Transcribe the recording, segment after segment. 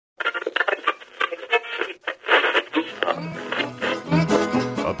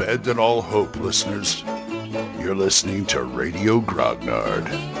Abandon all hope, listeners. You're listening to Radio Grognard,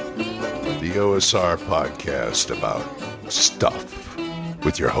 the OSR podcast about stuff,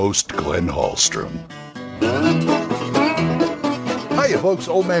 with your host, Glenn Hallstrom. Hiya, folks.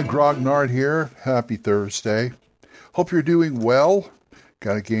 Old Man Grognard here. Happy Thursday. Hope you're doing well.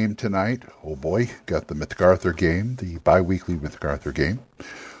 Got a game tonight. Oh boy, got the MacArthur game, the bi-weekly MacArthur game.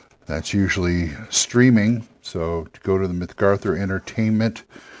 That's usually streaming, so to go to the MacArthur Entertainment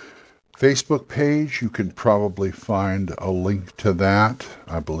Facebook page, you can probably find a link to that.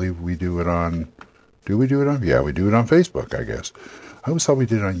 I believe we do it on... Do we do it on? Yeah, we do it on Facebook, I guess. I always thought we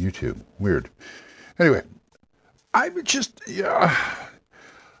did it on YouTube. Weird. Anyway,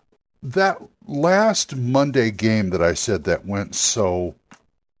 that last Monday game that I said that went so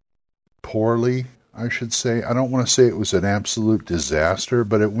poorly, I should say. I don't want to say it was an absolute disaster,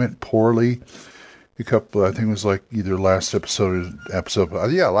 but it went poorly. I think it was like either last episode,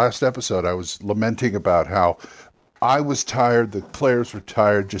 last episode, I was lamenting about how I was tired, the players were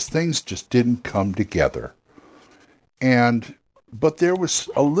tired, things just didn't come together. But there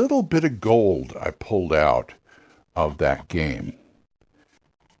was a little bit of gold I pulled out of that game.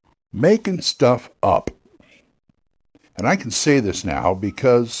 Making stuff up. And I can say this now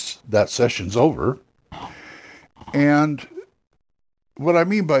because that session's over. And what I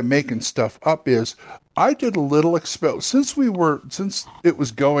mean by making stuff up is I did a little since it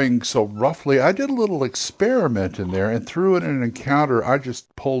was going so roughly, I did a little experiment in there and threw in an encounter I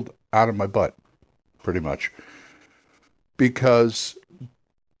just pulled out of my butt, pretty much.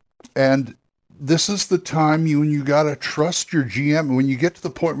 And this is the time when you got to trust your GM, when you get to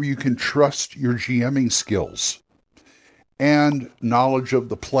the point where you can trust your GMing skills and knowledge of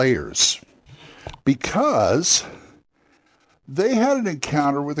the players. Because they had an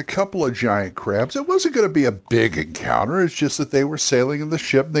encounter with a couple of giant crabs. It wasn't going to be a big encounter. It's just that they were sailing in the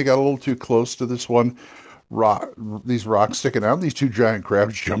ship and they got a little too close to this one rock, these rocks sticking out. These two giant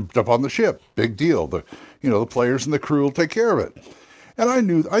crabs jumped up on the ship. Big deal. The players and the crew will take care of it. And I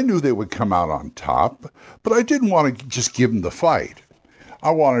knew they would come out on top, but I didn't want to just give them the fight.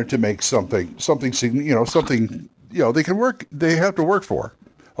 I wanted to make something they can work. They have to work for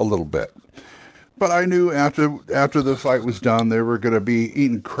a little bit. But I knew after the fight was done, they were going to be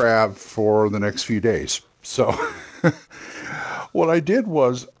eating crab for the next few days. So what I did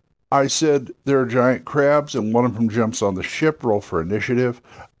was I said, there are giant crabs, and one of them jumps on the ship, roll for initiative.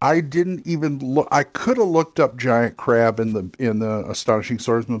 I didn't even look. I could have looked up giant crab in the Astonishing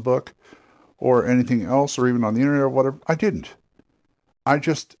Swordsman book or anything else, or even on the internet or whatever. I didn't. I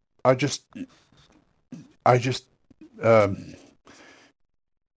just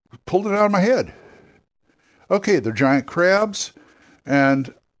pulled it out of my head. Okay, they're giant crabs,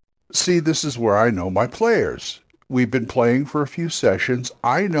 and see, this is where I know my players. We've been playing for a few sessions.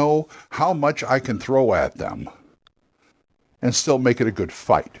 I know how much I can throw at them and still make it a good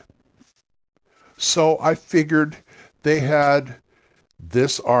fight. So I figured they had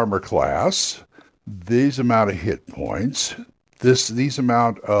this armor class, these amount of hit points, these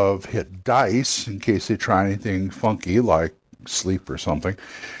amount of hit dice in case they try anything funky like sleep or something.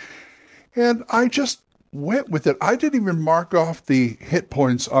 And I just went with it. I didn't even mark off the hit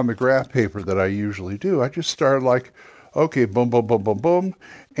points on the graph paper that I usually do. I just started like, okay, boom, boom, boom, boom, boom.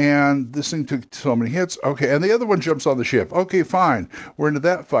 And this thing took so many hits. Okay, and the other one jumps on the ship. Okay, fine. We're into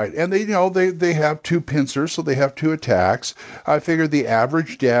that fight. And they have two pincers, so they have two attacks. I figured the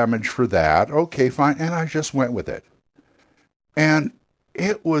average damage for that. Okay, fine. And I just went with it. And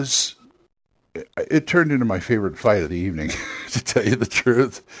it turned into my favorite fight of the evening, to tell you the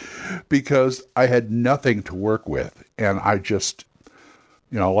truth, because I had nothing to work with. And I just,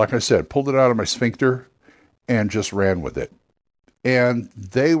 like I said, pulled it out of my sphincter and just ran with it. And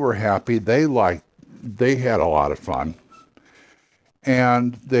they were happy. They had a lot of fun.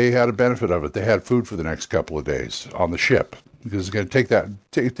 And they had a benefit of it. They had food for the next couple of days on the ship, because it's going to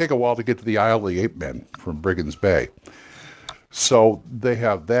take a while to get to the Isle of the Ape Men from Brigands Bay. So they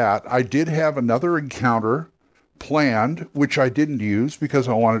have that. I did have another encounter planned, which I didn't use because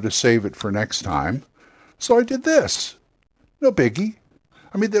I wanted to save it for next time. So I did this. No biggie.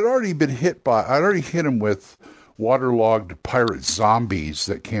 I mean, I'd already hit them with waterlogged pirate zombies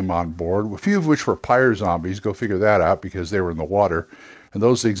that came on board, a few of which were pyre zombies. Go figure that out, because they were in the water. And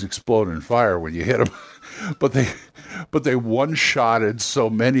those things explode in fire when you hit them. But they one-shotted so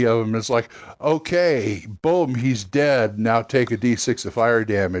many of them. It's like, okay, boom, he's dead. Now take a D6 of fire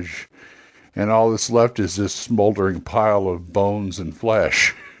damage. And all that's left is this smoldering pile of bones and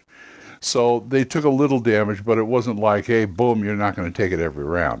flesh. So they took a little damage, but it wasn't like, hey, boom, you're not going to take it every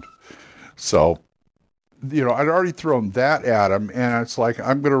round. So I'd already thrown that at him, and it's like,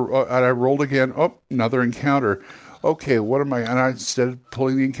 and I rolled again. Oh, another encounter. Okay, what am I? And I, instead of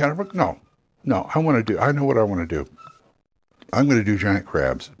pulling the encounter book, no, I know what I want to do. I'm going to do giant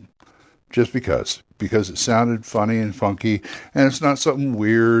crabs, just because it sounded funny and funky, and it's not something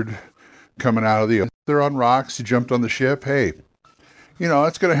weird coming out of the. They're on rocks. You jumped on the ship. Hey,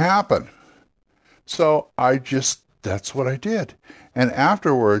 it's going to happen. So that's what I did. And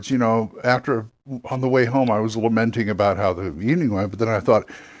afterwards, on the way home, I was lamenting about how the evening went, but then I thought,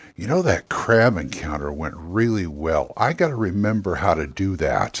 that crab encounter went really well. I got to remember how to do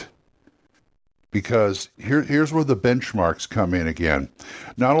that. Because here's where the benchmarks come in again.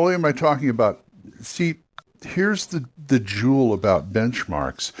 Not only am I talking about, here's the jewel about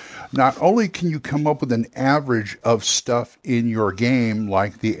benchmarks. Not only can you come up with an average of stuff in your game,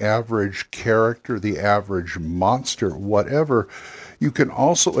 like the average character, the average monster, whatever, you can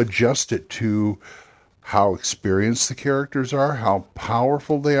also adjust it to how experienced the characters are, how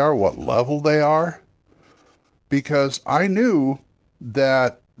powerful they are, what level they are. Because I knew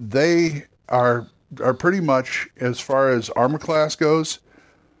that they are pretty much, as far as armor class goes,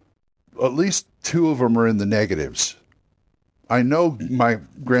 at least 2 of them are in the negatives. I know my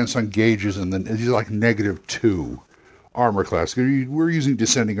grandson Gage he's like -2 armor class. We're using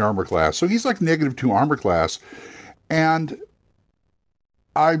descending armor class. So he's like -2 armor class. And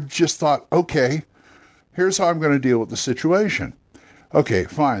I just thought, okay, here's how I'm going to deal with the situation. Okay,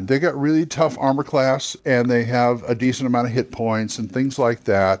 fine. They got really tough armor class, and they have a decent amount of hit points and things like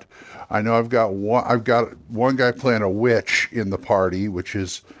that. I know I've got one guy playing a witch in the party,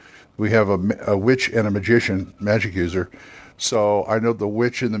 we have a witch and a magician, magic user. So I know the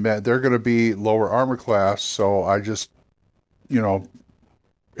witch and they're going to be lower armor class. So I just, err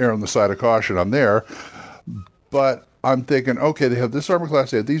on the side of caution on there. But I'm thinking, okay, they have this armor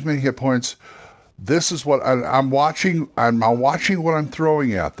class, they have these many hit points. This is what I'm watching. I'm watching what I'm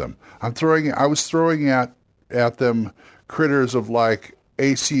throwing at them. I was throwing at them critters of like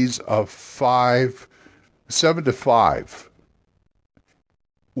ACs of 7 to 5,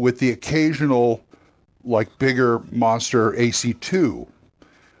 with the occasional like bigger monster AC 2.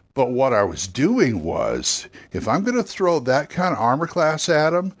 But what I was doing was, if I'm going to throw that kind of armor class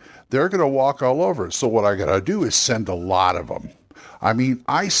at them, they're going to walk all over. So what I got to do is send a lot of them. I mean,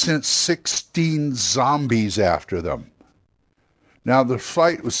 I sent 16 zombies after them. Now, the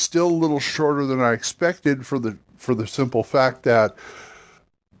fight was still a little shorter than I expected for the simple fact that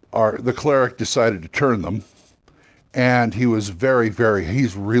the cleric decided to turn them. And he was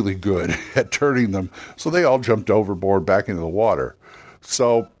he's really good at turning them. So they all jumped overboard back into the water.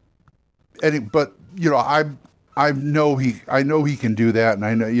 So, I know he can do that. And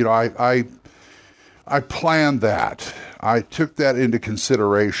I know, I planned that. I took that into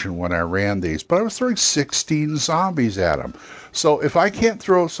consideration when I ran these, but I was throwing 16 zombies at him. So if I can't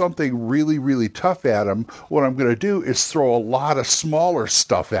throw something really, really tough at him, what I'm going to do is throw a lot of smaller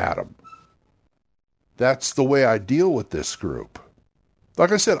stuff at him. That's the way I deal with this group.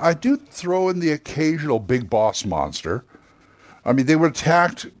 Like I said, I do throw in the occasional big boss monster. I mean, they were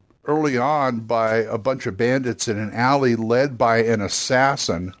attacked early on by a bunch of bandits in an alley led by an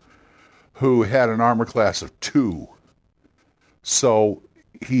assassin who had an armor class of 2. So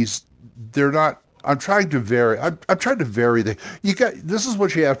I'm trying to vary. I'm trying to vary this is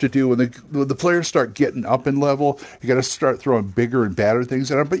what you have to do when the players start getting up in level. You got to start throwing bigger and badder things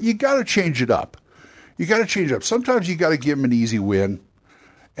at them, but you got to change it up. Sometimes you got to give them an easy win,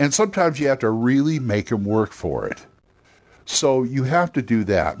 and sometimes you have to really make them work for it. So you have to do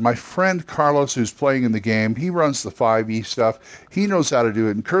that. My friend Carlos, who's playing in the game, he runs the 5e stuff. He knows how to do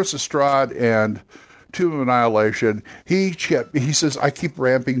it. In Curse of Strahd and Tomb of Annihilation, he says, I keep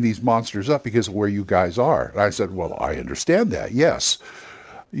ramping these monsters up because of where you guys are. And I said, well, I understand that. Yes.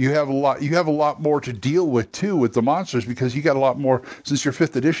 You have a lot more to deal with too with the monsters, because you got a lot more, since you're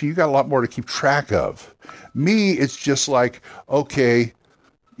 5th edition, you got a lot more to keep track of. Me, it's just like, okay,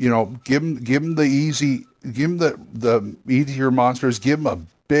 give them the easier monsters, give them a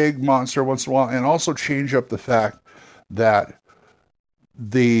big monster once in a while, and also change up the fact that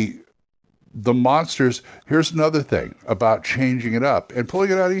the monsters, here's another thing about changing it up and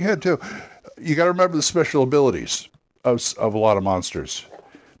pulling it out of your head too. You got to remember the special abilities of a lot of monsters,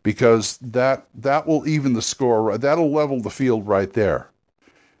 because that will even the score. That'll level the field right there.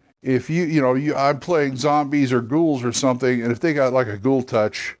 If I'm playing zombies or ghouls or something, and if they got like a ghoul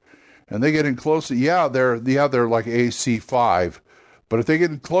touch and they get in close, they're like AC 5, but if they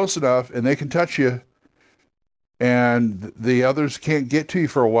get in close enough and they can touch you, and the others can't get to you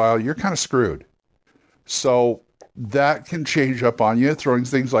for a while, you're kind of screwed. So that can change up on you, throwing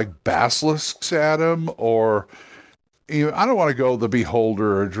things like basilisks at them, or I don't want to go the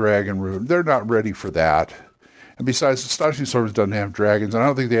Beholder or Dragon Rune. They're not ready for that. And besides, Astonishing Swords doesn't have dragons, and I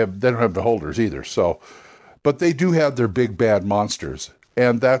don't think they don't have Beholders either. So, but they do have their big bad monsters,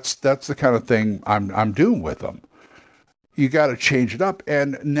 and that's the kind of thing I'm doing with them. You got to change it up,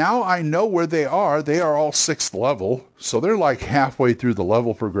 and now I know where they are. They are all 6th level, so they're like halfway through the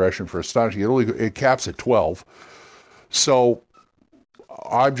level progression for Astonishing. It caps at 12. So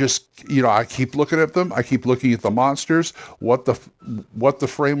I'm just, I keep looking at them. I keep looking at the monsters, what the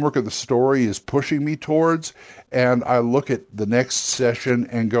framework of the story is pushing me towards, and I look at the next session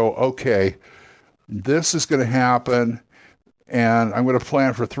and go, okay, this is going to happen, and I'm going to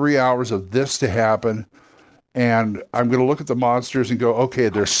plan for 3 hours of this to happen, and I'm going to look at the monsters and go, okay,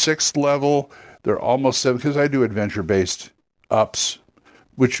 they're 6th level, they're almost 7, because I do adventure-based ups,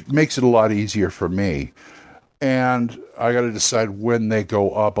 which makes it a lot easier for me. And I got to decide when they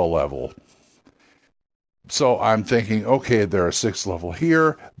go up a level. So I'm thinking, okay, they're a 6th level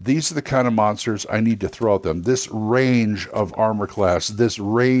here. These are the kind of monsters I need to throw at them. This range of armor class, this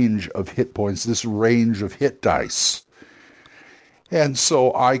range of hit points, this range of hit dice. And so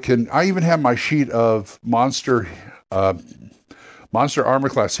I even have my sheet of monster armor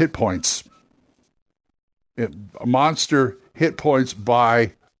class hit points. Monster hit points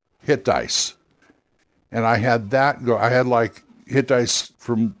by hit dice. And I had that go. I had like hit dice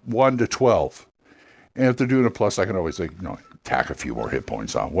from 1 to 12. And if they're doing a plus, I can always tack a few more hit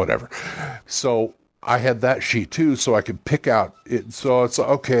points on, whatever. So I had that sheet too, so I could pick out it. So it's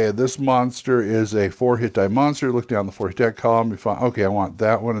okay, this monster is a 4 hit die monster. Look down the 4 hit die column. Okay, I want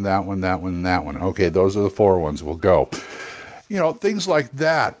that one and that one, that one and that one. Okay, those are the 4 ones. We'll go. Things like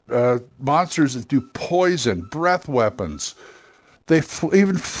that. Monsters that do poison, breath weapons.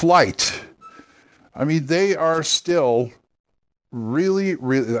 Even flight. I mean, they are still really,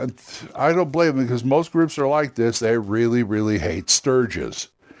 really, I don't blame them, because most groups are like this. They really, really hate Sturges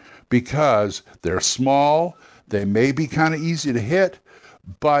because they're small. They may be kind of easy to hit,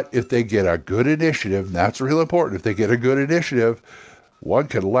 but if they get a good initiative, and that's real important, if they get a good initiative, one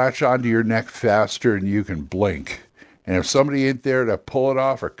can latch onto your neck faster than you can blink. And if somebody ain't there to pull it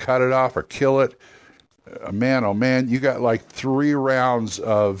off or cut it off or kill it, man, oh man, you got like 3 rounds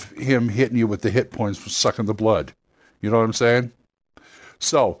of him hitting you with the hit points, sucking the blood. You know what I'm saying?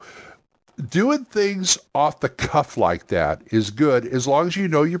 So, doing things off the cuff like that is good, as long as you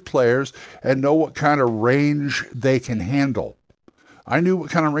know your players and know what kind of range they can handle. I knew what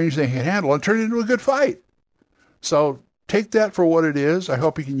kind of range they can handle and turned it into a good fight. So, take that for what it is. I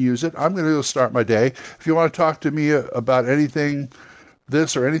hope you can use it. I'm going to go start my day. If you want to talk to me about anything,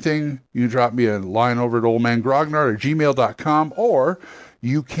 this or anything, you drop me a line over at oldmangrognard@gmail.com, or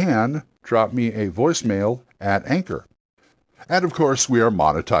you can drop me a voicemail at Anchor. And of course, we are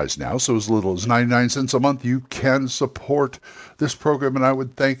monetized now, so as little as 99 cents a month, you can support this program, and I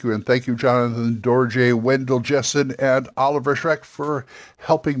would thank you. And thank you, Jonathan Dorje, Wendell Jessen, and Oliver Schreck for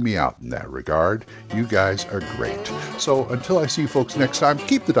helping me out in that regard. You guys are great. So until I see you folks next time,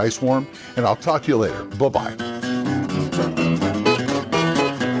 keep the dice warm, and I'll talk to you later. Bye-bye.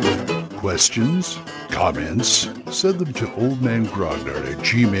 Questions? Comments? Send them to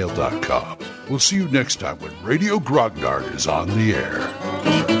oldmangrognard@gmail.com. We'll see you next time when Radio Grognard is on the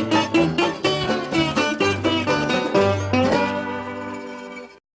air.